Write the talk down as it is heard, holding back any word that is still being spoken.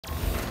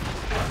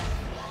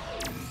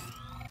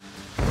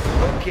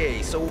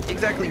Okay, so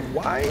exactly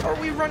why are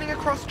we running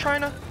across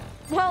China?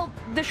 Well,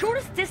 the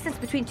shortest distance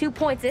between 2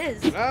 points is...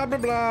 Blah, blah,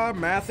 blah,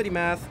 mathity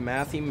math,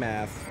 mathy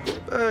math.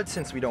 But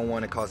since we don't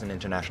want to cause an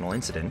international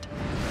incident,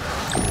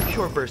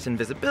 short burst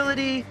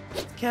invisibility,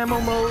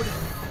 camo mode,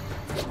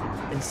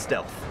 and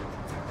stealth.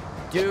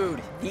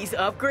 Dude, these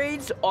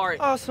upgrades are...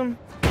 Awesome.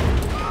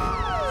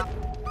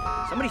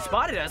 Somebody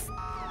spotted us.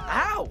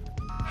 Ow!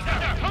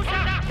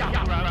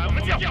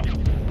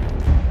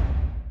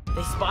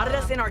 They spotted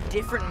us in our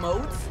different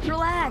modes?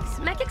 Relax,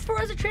 Mech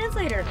X4 is a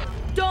translator.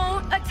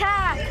 Don't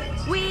attack!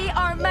 We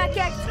are Mech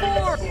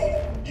X4!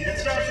 你的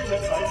战术的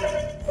财产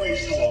会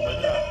是我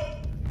们的。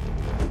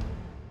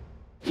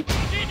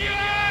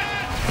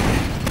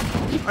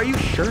 Are you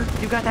sure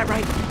you got that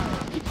right?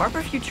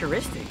 Harper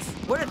Futuristics?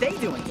 What are they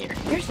doing here?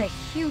 There's a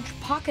huge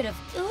pocket of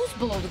ooze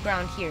below the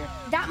ground here.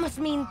 That must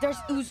mean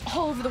there's ooze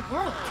all over the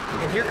world.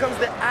 And here comes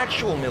the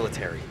actual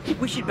military.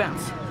 We should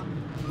bounce.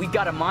 We've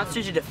got a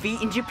monster to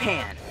defeat in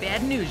Japan.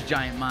 Bad news,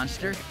 giant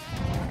monster.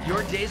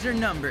 Your days are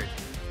numbered.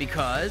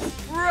 Because...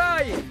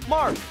 Ryan!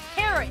 Mark!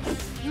 Harris!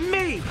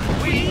 Me!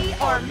 We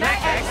are Mech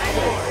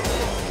X4!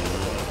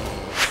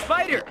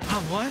 Spider!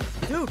 What?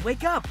 Dude,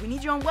 wake up. We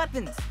need you on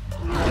weapons.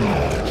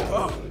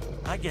 Oh,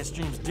 I guess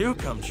dreams do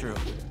come true.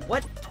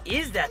 What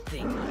is that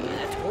thing?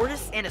 A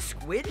tortoise and a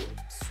squid?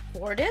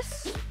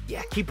 Sportus?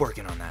 Yeah, keep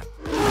working on that.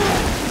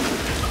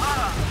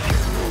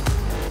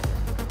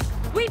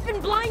 We've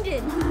been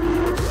blinded!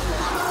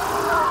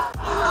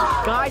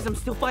 Guys, I'm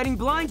still fighting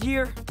blind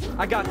here.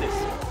 I got this.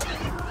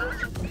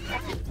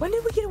 When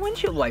did we get a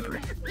windshield wiper?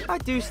 I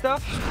do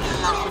stuff.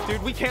 But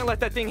dude, we can't let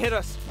that thing hit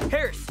us.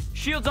 Harris,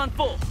 shields on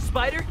full.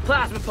 Spider,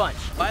 plasma punch.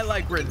 I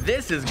like where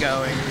this is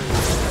going.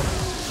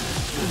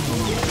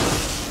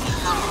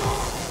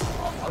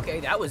 Okay,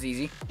 that was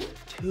easy.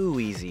 Too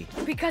easy.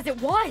 Because it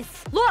was!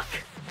 Look!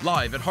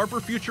 Live at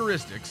Harper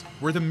Futuristics,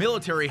 where the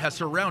military has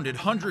surrounded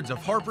hundreds of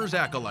Harper's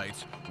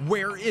acolytes,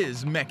 where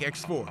is Mech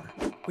X4?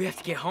 We have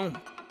to get home.